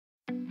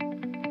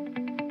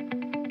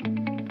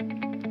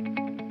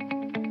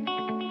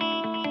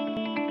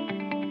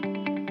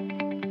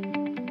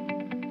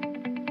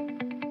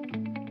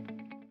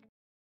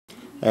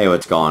Hey,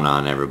 what's going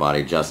on,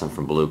 everybody? Justin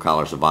from Blue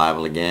Collar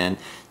Survival again.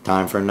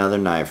 Time for another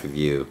knife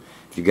review.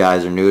 If you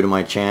guys are new to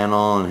my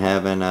channel and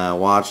haven't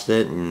watched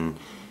it and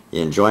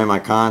you enjoy my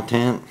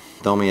content,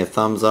 throw me a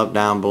thumbs up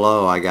down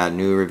below. I got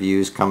new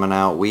reviews coming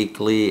out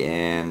weekly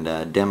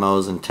and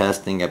demos and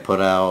testing I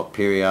put out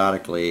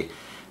periodically.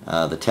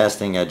 The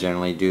testing I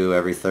generally do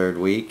every third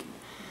week.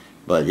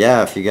 But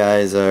yeah, if you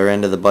guys are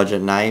into the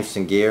budget knives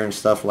and gear and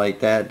stuff like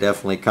that,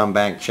 definitely come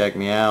back and check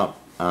me out.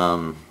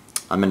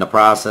 I'm in the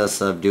process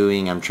of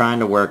I'm trying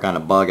to work on a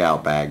bug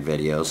out bag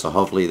video, so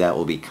hopefully that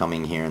will be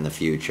coming here in the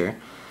future.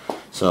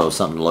 So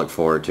something to look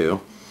forward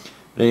to.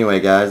 But anyway,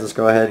 guys, let's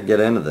go ahead and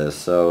get into this.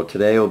 So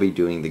today we'll be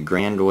doing the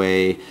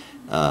Grandway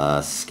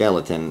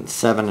Skeleton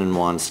 7-in-1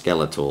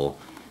 Multitool.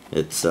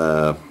 Its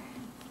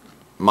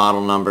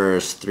model number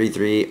is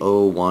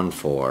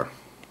 33014.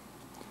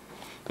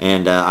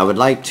 And I would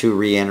like to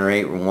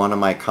reiterate one of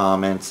my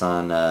comments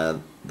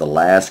on the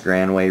last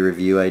Grandway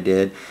review I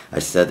did. I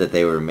said that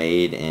they were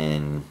made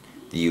in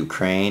the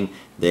Ukraine.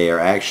 They are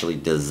actually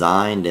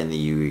designed in the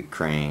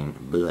Ukraine,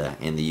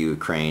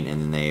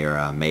 and they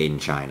are made in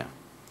China.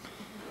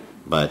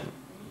 But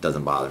it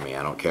doesn't bother me.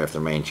 I don't care if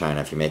they're made in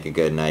China. If you make a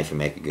good knife, you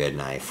make a good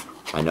knife.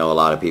 I know a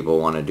lot of people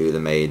want to do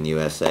the made in the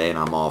USA, and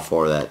I'm all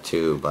for that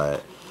too,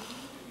 but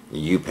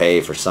you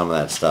pay for some of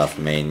that stuff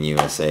made in the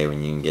USA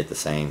when you can get the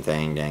same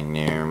thing dang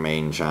near made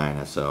in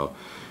China. So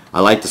I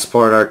like to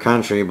support our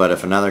country, but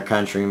if another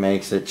country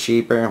makes it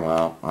cheaper,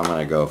 well, I'm going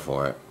to go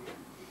for it.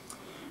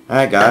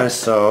 Alright guys,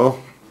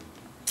 so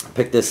I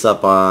picked this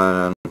up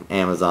on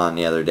Amazon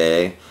the other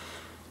day.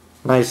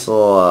 Nice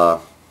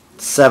little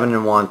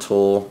 7-in-1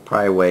 tool.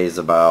 Probably weighs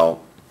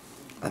about,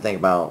 I think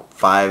about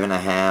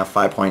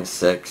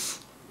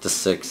 5.6 to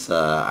 6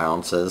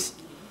 ounces.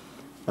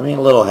 I mean,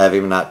 a little heavy,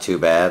 but not too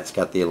bad. It's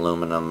got the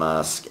aluminum,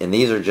 and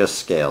these are just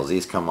scales.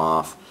 These come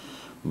off.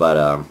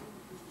 But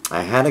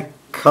I had a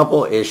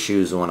couple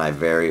issues when I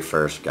very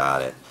first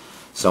got it.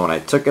 So when I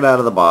took it out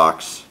of the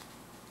box,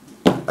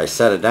 I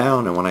set it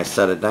down, and when I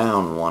set it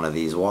down, one of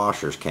these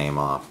washers came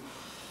off.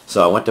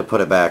 So I went to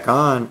put it back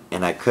on,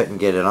 and I couldn't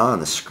get it on.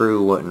 The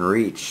screw wouldn't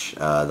reach.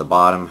 The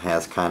bottom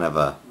has kind of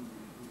a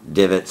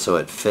divot so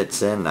it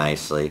fits in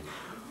nicely.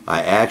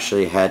 I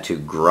actually had to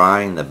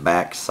grind the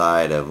back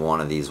side of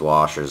one of these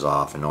washers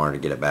off in order to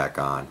get it back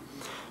on.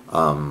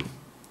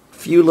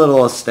 Few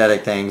little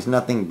aesthetic things,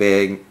 nothing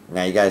big.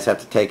 Now you guys have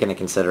to take into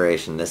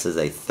consideration this is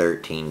a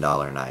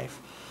 $13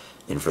 knife.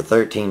 And for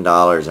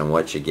 $13 and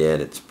what you get,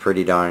 it's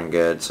pretty darn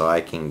good, so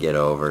I can get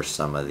over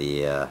some of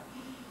the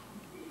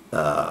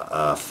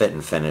fit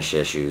and finish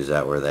issues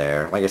that were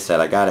there. Like I said,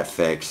 I got it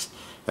fixed.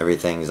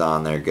 Everything's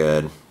on there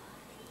good.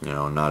 You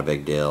know, not a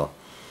big deal.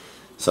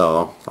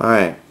 So,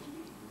 alright.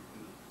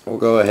 We'll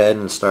go ahead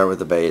and start with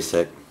the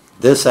basic.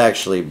 This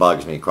actually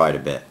bugs me quite a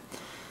bit.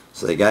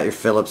 So they got your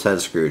Phillips head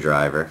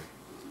screwdriver,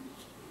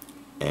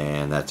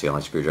 and that's the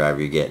only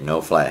screwdriver you get, no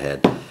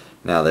flathead.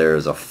 Now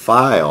there's a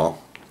file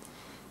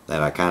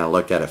that I kind of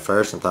looked at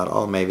first and thought,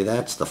 oh, maybe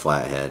that's the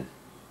flathead.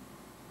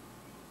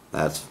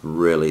 That's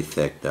really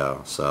thick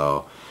though,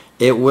 so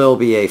it will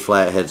be a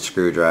flathead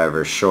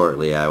screwdriver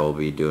shortly. I will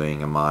be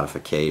doing a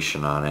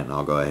modification on it, and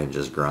I'll go ahead and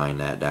just grind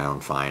that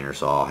down finer,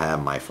 so I'll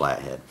have my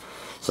flathead.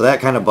 So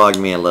that kind of bugged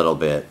me a little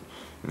bit.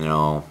 You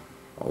know,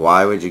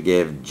 why would you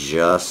give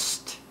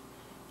just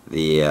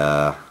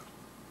the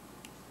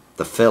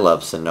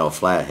Phillips and no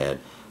flathead?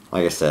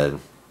 Like I said,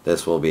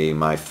 this will be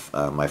my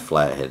my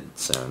flathead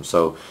soon.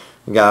 So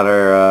we got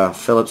our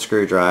Phillips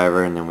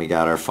screwdriver, and then we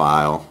got our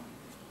file,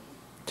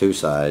 two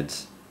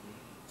sides,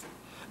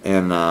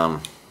 and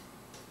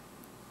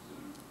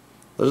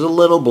there's a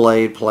little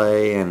blade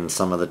play in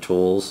some of the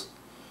tools.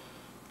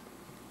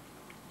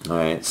 All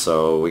right,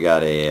 so we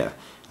got a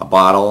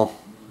bottle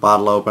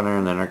opener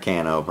and then our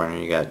can opener.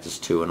 You got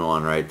just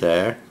 2-in-1 right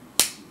there.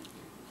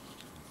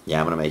 Yeah,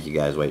 I'm going to make you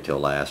guys wait till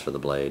last for the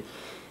blade.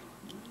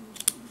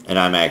 And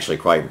I'm actually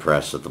quite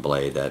impressed with the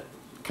blade that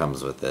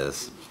comes with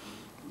this.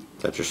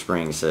 Got your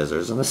spring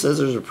scissors, and the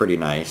scissors are pretty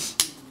nice.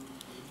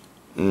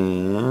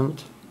 And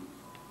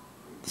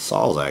the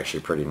saw's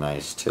actually pretty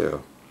nice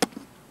too.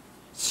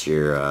 It's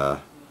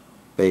your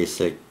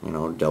basic, you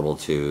know, double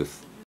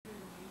tooth.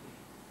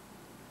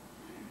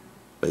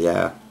 But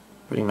yeah,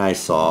 pretty nice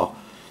saw.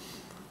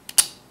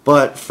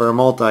 But for a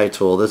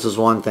multi-tool, this is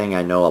one thing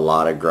I know a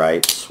lot of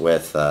gripes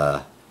with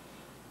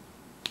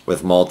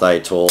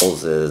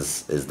multi-tools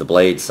is the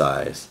blade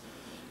size.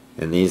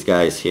 And these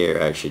guys here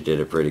actually did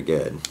it pretty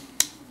good.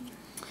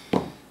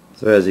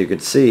 So as you can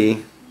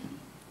see,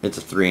 it's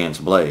a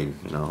 3-inch blade,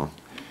 you know.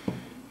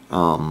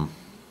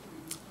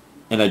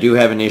 And I do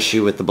have an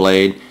issue with the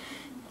blade.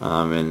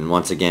 And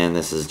once again,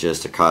 this is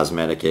just a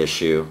cosmetic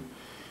issue.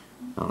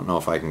 I don't know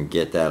if I can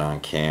get that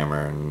on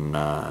camera or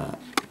not.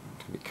 It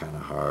can be kind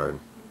of hard.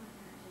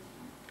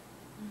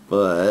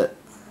 But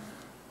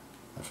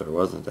if it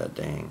wasn't that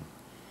dang,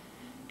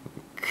 you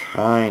can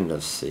kind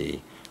of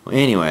see. Well,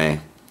 anyway,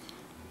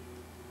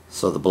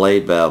 so the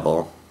blade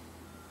bevel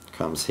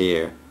comes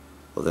here.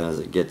 Well, then as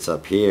it gets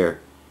up here,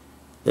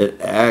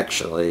 it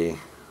actually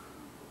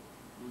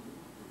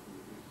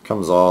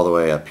comes all the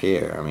way up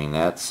here. I mean,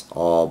 that's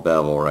all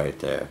bevel right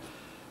there,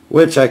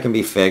 which I can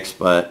be fixed,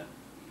 but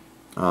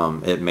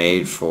it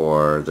made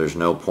for, there's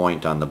no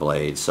point on the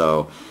blade,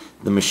 so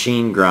the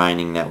machine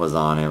grinding that was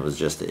on it was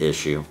just the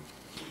issue.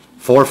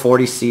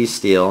 440C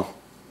steel,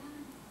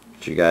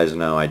 which you guys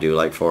know I do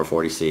like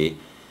 440C.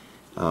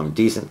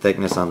 Decent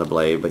thickness on the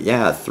blade, but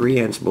yeah, a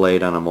 3-inch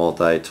blade on a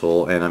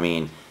multi-tool, and I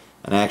mean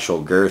an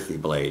actual girthy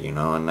blade, you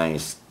know, a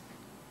nice,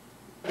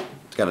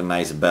 it's got a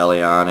nice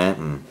belly on it.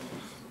 And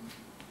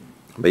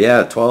but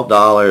yeah,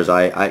 $12.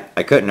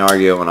 I couldn't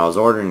argue it. When I was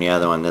ordering the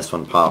other one, this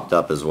one popped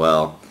up as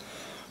well,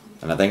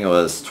 and I think it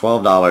was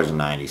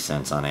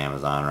 $12.90 on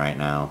Amazon right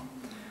now.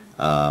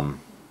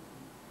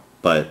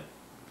 But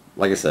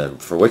like I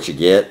said, for what you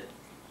get,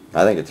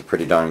 I think it's a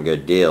pretty darn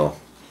good deal.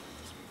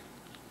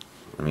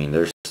 I mean,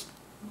 there's,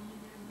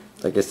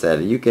 like I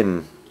said, you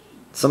can,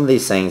 some of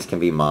these things can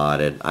be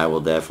modded. I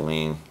will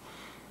definitely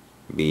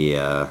be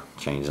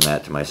changing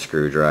that to my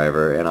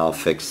screwdriver, and I'll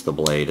fix the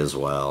blade as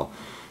well.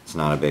 It's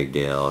not a big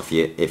deal.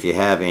 If you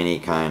have any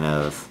kind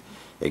of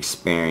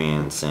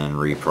experience in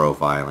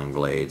reprofiling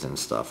blades and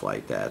stuff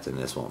like that, then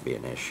this won't be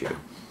an issue.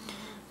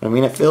 I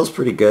mean, it feels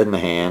pretty good in the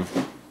hand.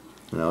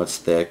 You know, it's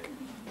thick,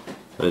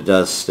 but it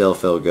does still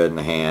feel good in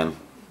the hand.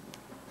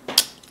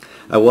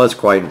 I was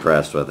quite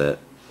impressed with it.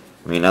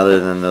 I mean, other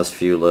than those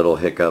few little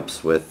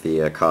hiccups with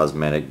the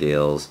cosmetic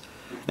deals.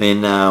 I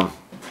mean,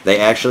 they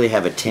actually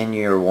have a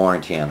 10-year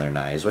warranty on their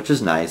knives, which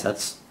is nice.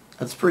 That's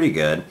pretty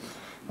good.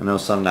 I know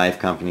some knife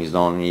companies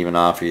don't even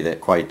offer you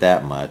that quite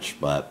that much,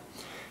 but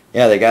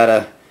yeah, they got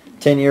a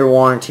 10-year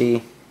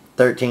warranty,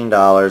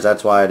 $13.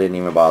 That's why I didn't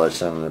even bother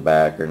sending it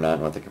back or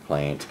nothing with a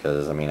complaint,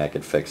 because I mean, I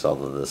could fix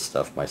all of this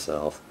stuff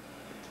myself.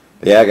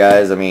 But yeah,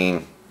 guys, I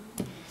mean,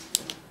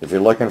 if you're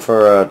looking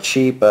for a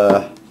cheap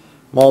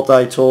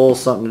multi-tool,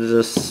 something to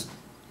just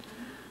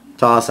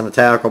toss in a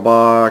tackle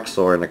box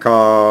or in the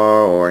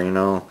car, or you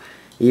know,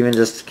 even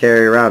just to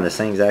carry around, this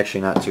thing's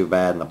actually not too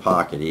bad in the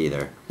pocket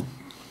either.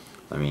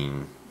 I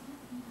mean,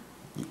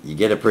 you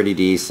get a pretty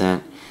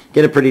decent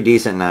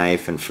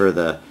knife, and for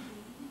the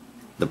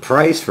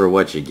price for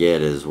what you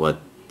get is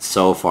what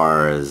so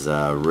far has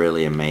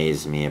really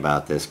amazed me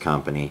about this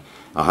company.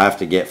 I'll have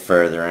to get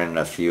further in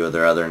a few of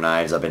their other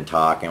knives. I've been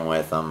talking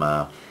with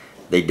them.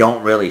 They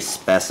don't really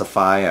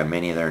specify on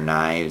many of their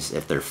knives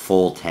if they're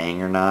full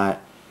tang or not.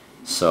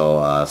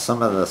 So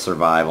some of the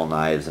survival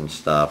knives and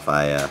stuff,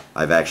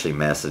 I've actually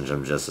messaged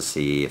them just to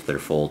see if they're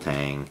full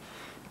tang,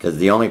 because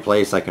the only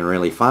place I can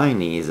really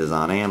find these is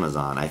on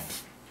Amazon.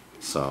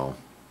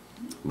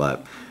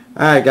 But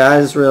alright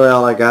guys, that's really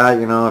all I got.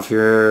 You know, if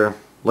you're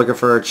looking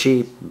for a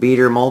cheap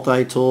beater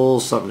multi-tool,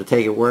 something to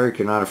take at work,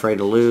 you're not afraid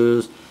to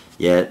lose,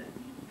 yet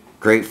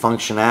great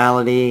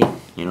functionality,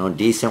 you know,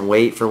 decent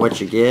weight for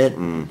what you get,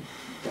 and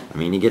I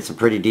mean, you get some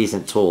pretty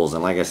decent tools.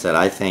 And like I said,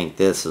 I think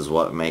this is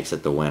what makes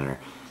it the winner.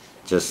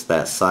 Just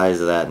that size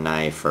of that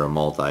knife for a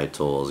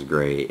multi-tool is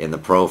great, and the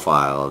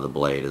profile of the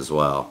blade as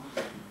well.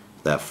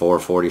 That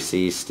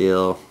 440C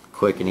steel,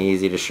 quick and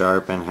easy to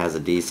sharpen, has a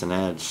decent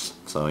edge.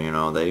 So you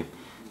know,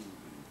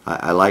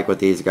 I like what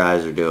these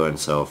guys are doing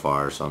so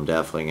far, so I'm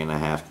definitely going to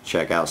have to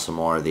check out some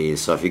more of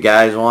these. So if you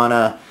guys want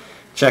to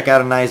check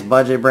out a nice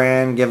budget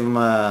brand, give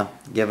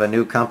a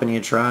new company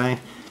a try,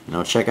 you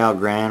know, check out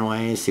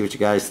Grandways, see what you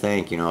guys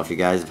think. You know, if you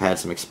guys have had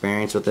some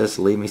experience with this,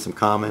 leave me some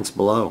comments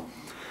below.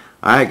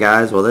 Alright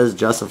guys, well, this is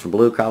Justin from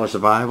Blue Collar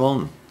Survival,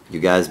 and you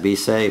guys be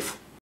safe.